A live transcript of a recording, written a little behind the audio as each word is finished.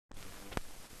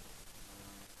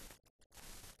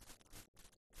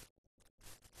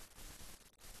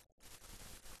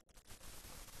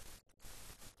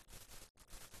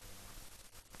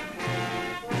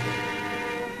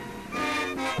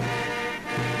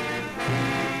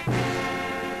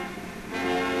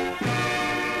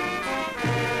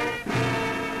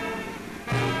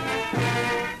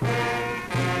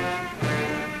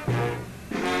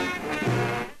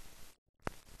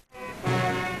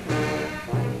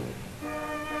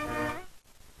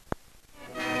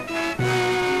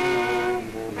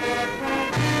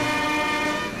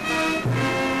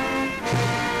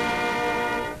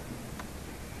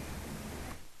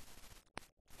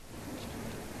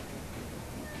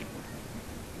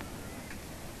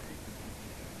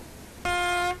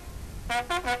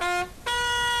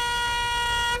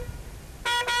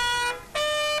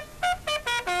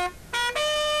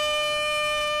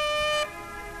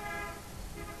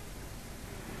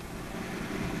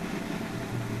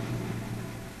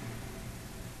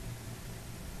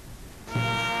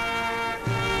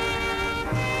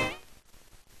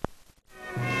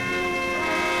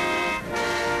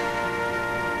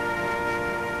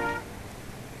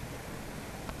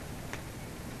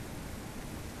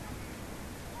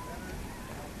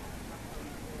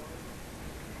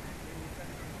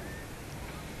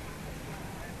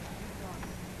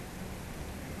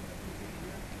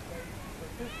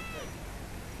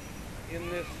In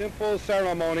this simple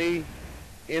ceremony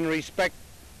in respect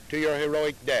to your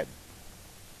heroic dead.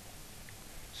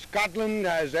 Scotland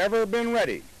has ever been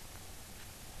ready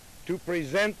to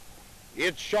present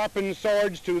its sharpened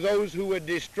swords to those who would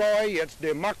destroy its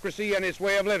democracy and its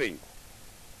way of living.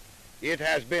 It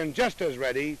has been just as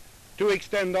ready to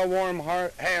extend a warm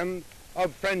hand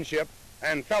of friendship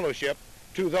and fellowship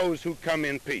to those who come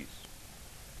in peace.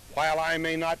 While I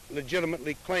may not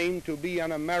legitimately claim to be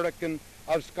an American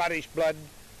of Scottish blood,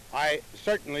 I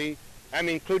certainly am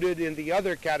included in the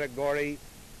other category,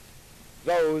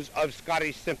 those of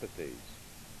Scottish sympathies.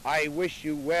 I wish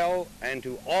you well, and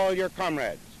to all your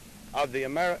comrades of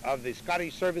the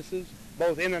Scottish services,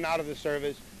 both in and out of the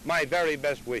service, my very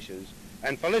best wishes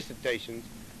and felicitations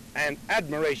and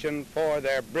admiration for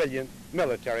their brilliant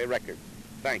military record.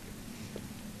 Thank you.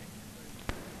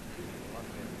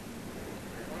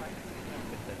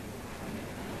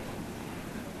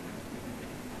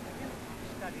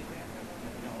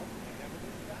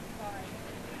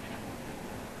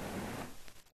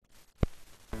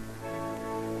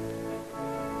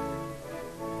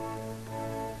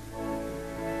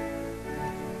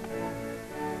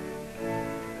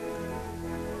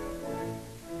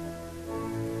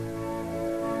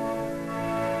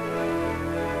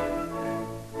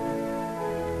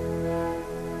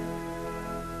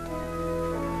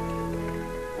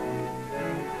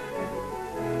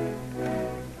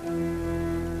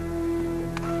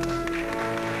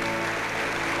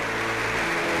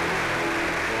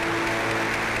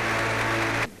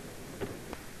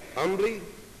 Humbly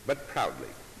but proudly,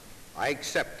 I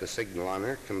accept the signal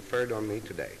honor conferred on me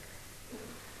today.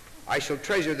 I shall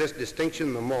treasure this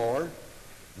distinction the more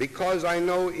because I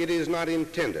know it is not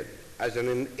intended as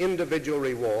an individual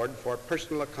reward for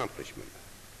personal accomplishment,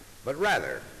 but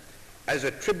rather as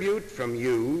a tribute from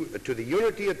you to the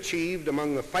unity achieved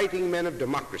among the fighting men of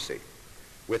democracy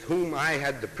with whom I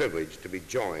had the privilege to be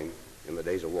joined in the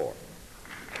days of war.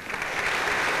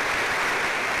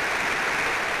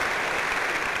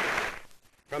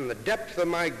 From the depth of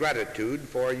my gratitude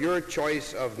for your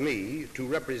choice of me to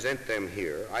represent them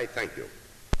here, I thank you.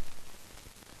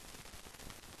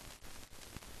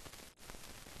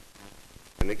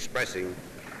 In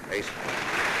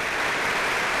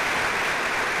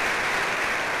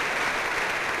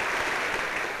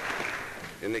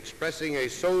expressing a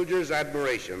soldier's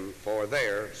admiration for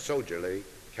their soldierly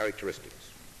characteristics.